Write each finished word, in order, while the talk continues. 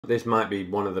This might be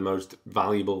one of the most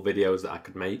valuable videos that I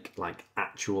could make, like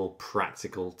actual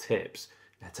practical tips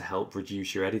to help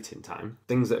reduce your editing time.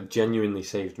 Things that have genuinely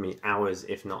saved me hours,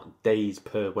 if not days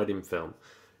per wedding film.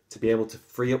 To be able to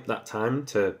free up that time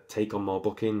to take on more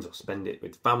bookings or spend it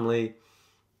with family,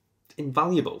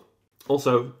 invaluable.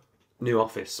 Also, new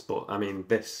office, but I mean,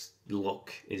 this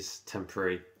look is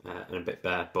temporary and a bit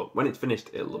bare, but when it's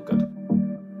finished, it'll look good.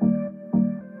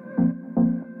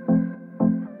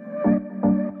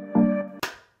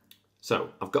 So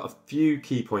I've got a few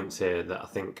key points here that I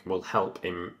think will help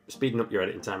in speeding up your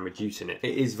editing time, reducing it.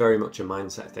 It is very much a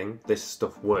mindset thing. This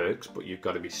stuff works, but you've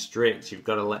got to be strict. You've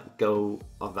got to let go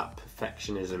of that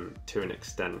perfectionism to an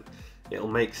extent. It'll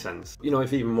make sense. You know,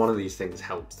 if even one of these things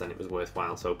helps, then it was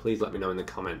worthwhile. So please let me know in the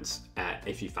comments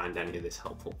if you find any of this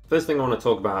helpful. First thing I want to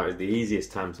talk about is the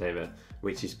easiest time saver,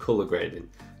 which is color grading.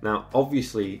 Now,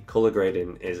 obviously, color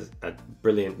grading is a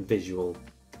brilliant visual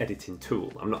editing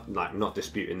tool. I'm not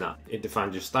disputing that. It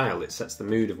defines your style. It sets the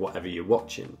mood of whatever you're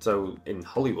watching. So in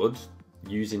Hollywood,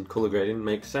 using color grading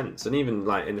makes sense, and even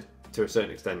to a certain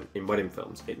extent in wedding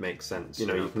films, it makes sense. You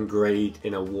know, you can grade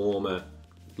in a warmer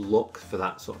look for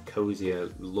that sort of cozier,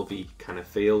 lovey kind of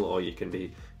feel, or you can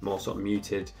be more sort of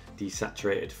muted,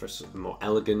 desaturated for a more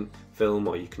elegant film,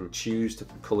 or you can choose to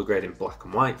color grade in black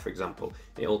and white, for example.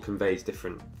 It all conveys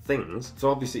different things. So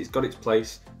obviously it's got its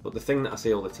place, but the thing that I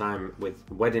see all the time with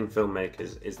wedding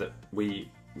filmmakers is that we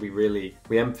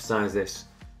emphasize this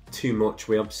too much.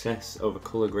 We obsess over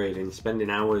color grading,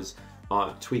 spending hours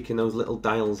tweaking those little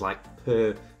dials like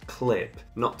per clip,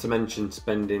 not to mention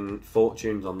spending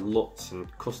fortunes on LUTs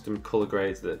and custom colour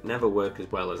grades that never work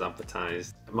as well as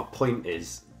advertised. My point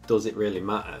is, does it really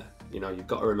matter? You know, you've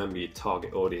got to remember your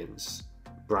target audience.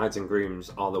 Brides and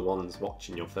grooms are the ones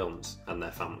watching your films and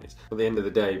their families. At the end of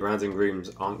the day, brides and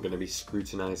grooms aren't going to be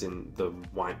scrutinising the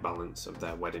white balance of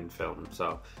their wedding film.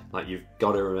 So, like, you've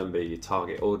got to remember your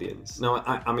target audience. Now,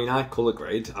 I mean, I colour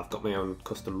grade. I've got my own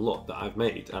custom LUT that I've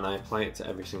made, and I apply it to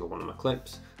every single one of my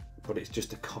clips. But it's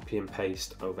just a copy and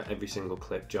paste over every single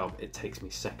clip job. It takes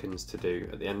me seconds to do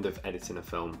at the end of editing a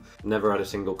film. Never had a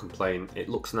single complaint. It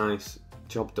looks nice,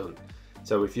 job done.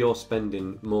 So if you're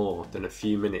spending more than a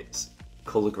few minutes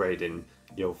colour grading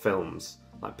your films,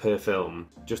 like per film,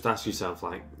 just ask yourself,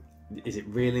 like, is it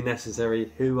really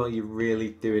necessary? Who are you really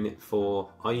doing it for?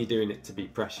 Are you doing it to be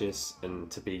precious and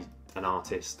to be an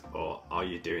artist, or are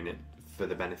you doing it for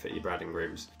the benefit of your bride and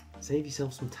grooms? Save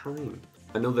yourself some time.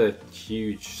 Another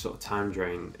huge sort of time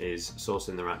drain is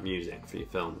sourcing the right music for your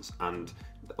films, and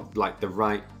like the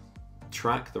right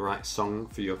track, the right song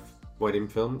for your wedding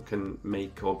film can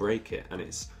make or break it, and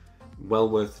it's well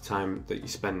worth the time that you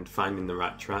spend finding the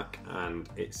right track. And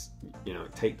it's, you know,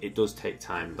 it does take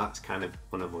time. That's kind of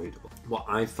unavoidable. What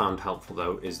I've found helpful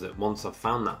though is that once I've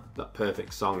found that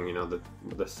perfect song, you know,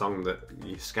 the song that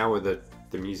you scour the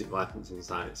music licensing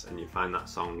sites and you find that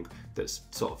song that's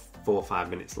sort of 4 or 5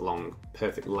 minutes long,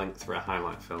 perfect length for a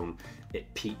highlight film,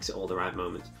 it peaks at all the right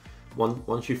moments.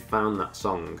 Once you've found that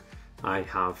song, I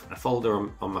have a folder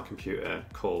on my computer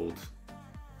called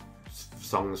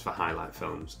Songs for Highlight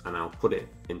Films, and I'll put it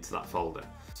into that folder.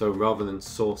 So rather than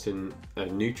sourcing a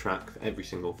new track for every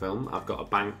single film, I've got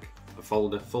a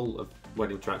folder full of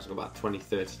wedding tracks. I've got about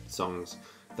 20-30 songs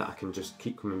that I can just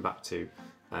keep coming back to,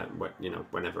 you know,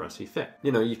 whenever I see fit.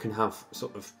 You know, you can have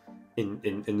sort of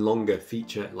in longer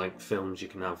feature length films, you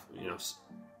can have, you know,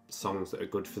 songs that are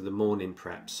good for the morning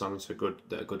prep, songs that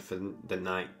are good for the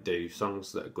night do,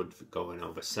 songs that are good for going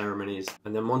over ceremonies.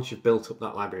 And then once you've built up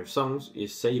that library of songs, you're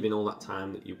saving all that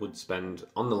time that you would spend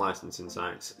on the licensing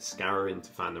sites scouring to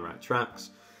find the right tracks.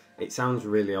 It sounds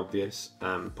really obvious,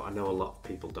 but I know a lot of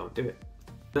people don't do it.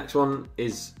 Next one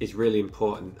is really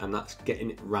important, and that's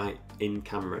getting it right in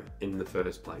camera in the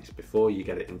first place before you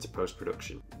get it into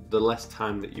post-production. The less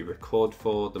time that you record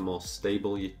for, the more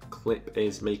stable your clip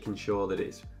is, making sure that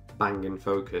it's bang in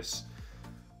focus.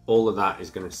 All of that is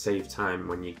going to save time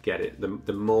when you get it.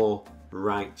 The more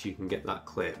right you can get that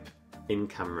clip in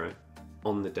camera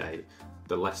on the day,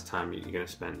 the less time you're going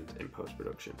to spend in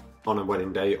post-production. On a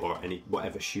wedding day or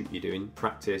whatever shoot you're doing,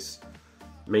 practice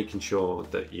making sure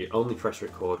that you only press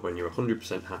record when you're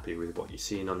 100% happy with what you're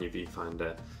seeing on your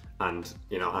viewfinder. And,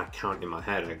 you know, I count in my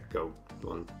head, I go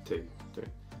 1, 2, 3,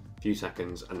 a few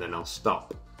seconds, and then I'll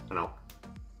stop, and I'll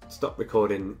stop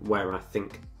recording where I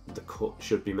think the cut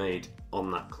should be made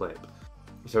on that clip.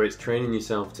 So it's training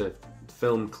yourself to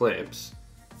film clips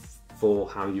for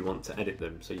how you want to edit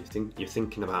them. So you're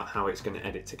thinking about how it's going to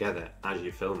edit together as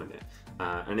you're filming it,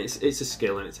 and it's a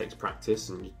skill, and it takes practice,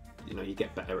 and you know, you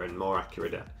get better and more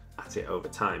accurate at it over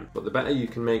time. But the better you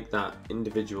can make that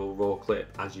individual raw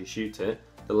clip as you shoot it,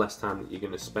 the less time that you're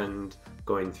going to spend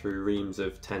going through reams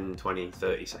of 10, 20,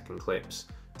 30-second clips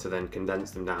to then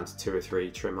condense them down to 2 or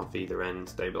 3, trim off either end,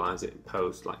 stabilize it in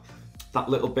post. Like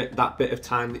that bit of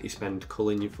time that you spend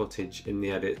culling your footage in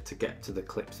the edit to get to the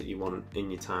clips that you want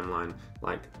in your timeline,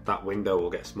 like that window will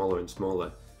get smaller and smaller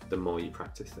the more you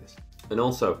practice this. And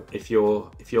also, if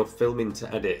you're filming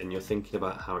to edit and you're thinking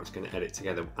about how it's going to edit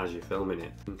together as you're filming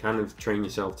it, and kind of train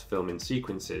yourself to film in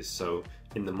sequences. So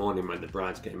in the morning when the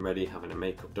bride's getting ready, having her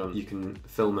makeup done, you can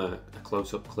film a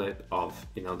close-up clip of,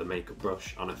 you know, the makeup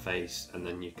brush on her face, and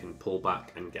then you can pull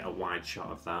back and get a wide shot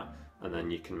of that, and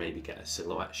then you can maybe get a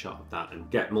silhouette shot of that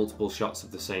and get multiple shots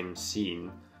of the same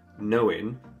scene,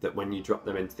 knowing that when you drop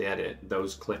them into the edit,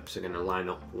 those clips are going to line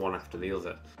up one after the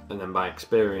other. And then by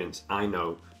experience, I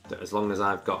know that as long as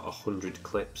I've got 100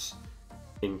 clips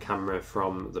in camera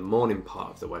from the morning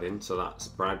part of the wedding, so that's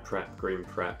bride prep, groom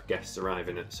prep, guests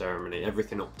arriving at the ceremony,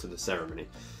 everything up to the ceremony,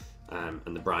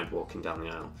 and the bride walking down the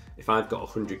aisle. If I've got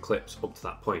 100 clips up to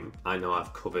that point, I know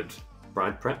I've covered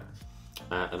bride prep,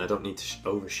 and I don't need to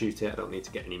overshoot it, I don't need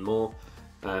to get any more,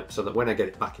 so that when I get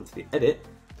it back into the edit,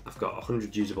 I've got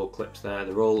 100 usable clips there,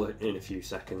 they're all in a few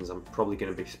seconds. I'm probably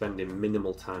going to be spending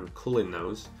minimal time culling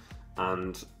those,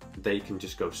 and they can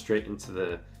just go straight into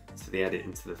the edit,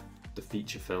 into the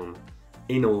feature film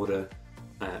in order,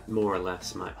 more or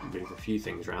less. Might move a few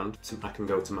things around. So I can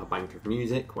go to my bank of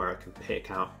music where I can pick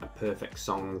out a perfect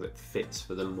song that fits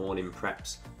for the morning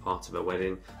preps part of a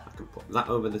wedding. I can put that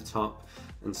over the top,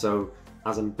 and so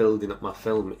as I'm building up my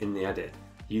film in the edit,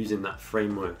 using that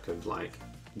framework of like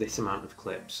this amount of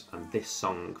clips and this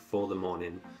song for the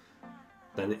morning,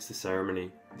 then it's the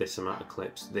ceremony, this amount of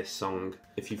clips, this song.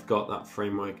 If you've got that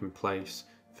framework in place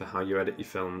for how you edit your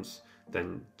films,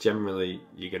 then generally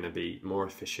you're going to be more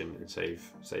efficient and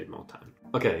save more time.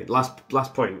 Okay,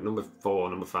 last point, number 4,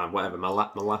 number 5, whatever. My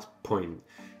last point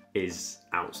is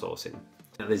outsourcing.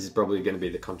 Now, this is probably going to be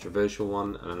the controversial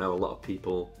one, and I know a lot of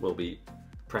people will be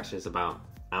precious about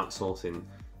outsourcing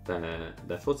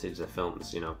their footage, their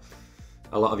films. You know,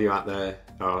 a lot of you out there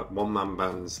are one-man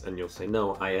bands, and you'll say,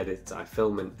 no, I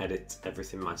film and edit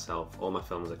everything myself. All my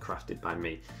films are crafted by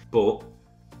me. But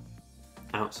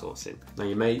outsourcing. Now,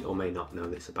 you may or may not know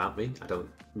this about me. I don't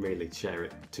really share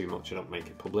it too much. I don't make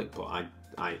it public, but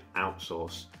I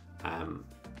outsource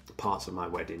parts of my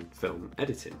wedding film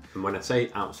editing. And when I say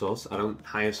outsource, I don't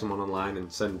hire someone online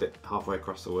and send it halfway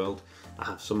across the world. I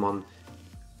have someone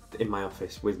in my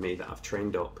office with me that I've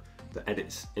trained up that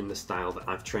edits in the style that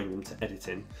I've trained them to edit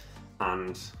in,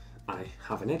 and I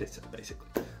have an editor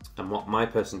basically. And what my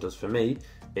person does for me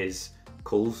is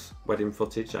culls wedding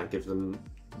footage. I give them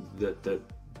the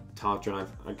hard drive,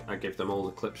 I give them all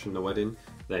the clips from the wedding,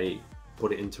 they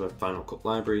put it into a Final Cut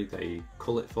library, they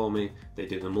cull it for me, they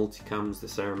do the multicams, the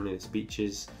ceremony, the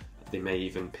speeches, they may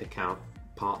even pick out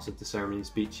parts of the ceremony and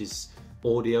speeches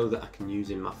audio that I can use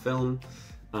in my film,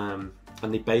 and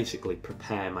they basically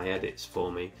prepare my edits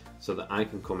for me so that I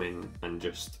can come in and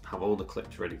just have all the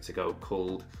clips ready to go,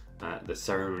 culled, the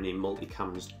ceremony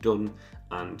multicams done,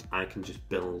 and I can just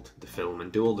build the film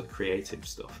and do all the creative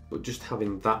stuff. But just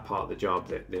having that part of the job,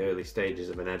 the early stages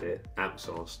of an edit,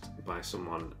 outsourced by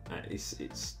someone,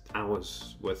 it's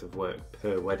hours worth of work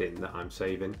per wedding that I'm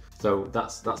saving. So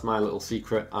that's my little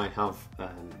secret. I have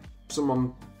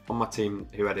someone on my team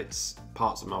who edits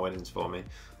parts of my weddings for me,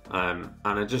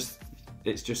 and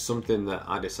it's just something that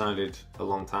I decided a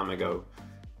long time ago.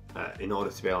 In order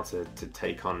to be able to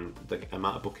take on the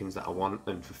amount of bookings that I want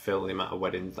and fulfill the amount of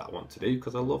weddings that I want to do,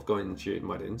 because I love going and shooting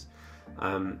weddings,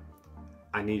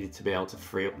 I needed to be able to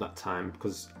free up that time,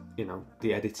 because, you know,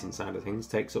 the editing side of things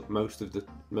takes up most of the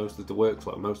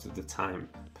workflow, most of the time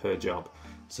per job.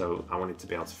 So I wanted to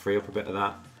be able to free up a bit of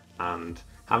that, and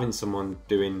having someone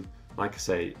doing, like I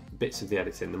say, bits of the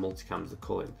editing, the multicams, the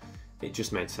culling, it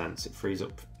just made sense. It frees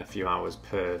up a few hours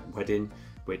per wedding,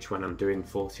 which when I'm doing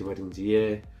 40 weddings a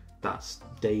year, that's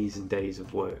days and days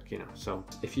of work, you know. So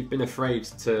if you've been afraid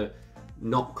to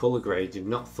not colour grade, you've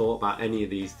not thought about any of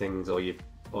these things, or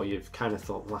you've kind of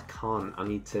thought, well, I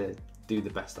need to do the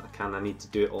best that I can, I need to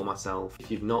do it all myself. If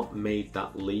you've not made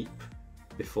that leap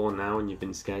before now and you've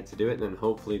been scared to do it, then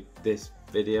hopefully this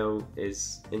video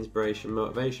is inspiration,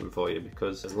 motivation for you,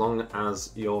 because as long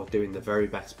as you're doing the very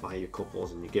best by your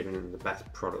couples and you're giving them the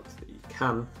best product that you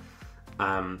can,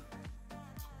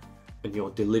 and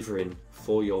you're delivering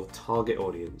for your target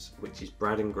audience, which is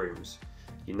bride and grooms,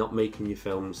 you're not making your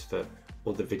films for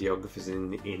other videographers in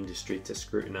the industry to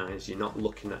scrutinise, you're not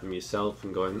looking at them yourself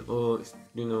and going, oh, it's,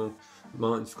 you know,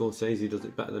 Martin Scorsese does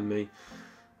it better than me.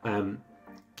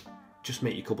 Just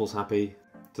make your couples happy.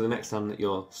 So the next time that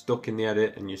you're stuck in the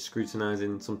edit and you're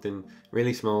scrutinising something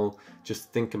really small,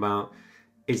 just think about,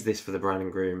 is this for the bride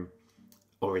and groom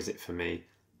or is it for me?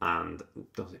 And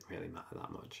does it really matter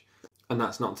that much? And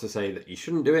that's not to say that you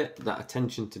shouldn't do it. That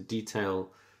attention to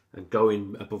detail and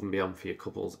going above and beyond for your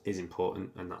couples is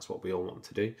important, and that's what we all want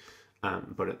to do.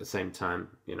 But at the same time,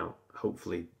 you know,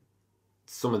 hopefully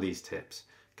some of these tips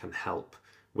can help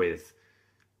with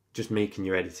just making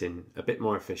your editing a bit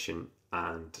more efficient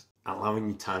and allowing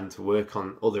you time to work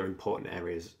on other important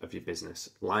areas of your business,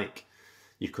 like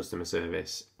your customer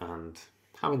service and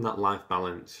having that life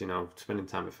balance, you know, spending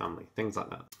time with family, things like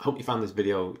that. I hope you found this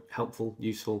video helpful,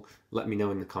 useful. Let me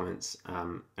know in the comments.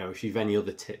 Or if you have any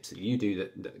other tips that you do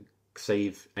that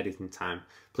save editing time,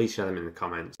 please share them in the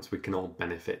comments. We can all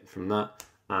benefit from that.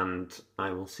 And I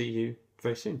will see you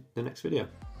very soon in the next video.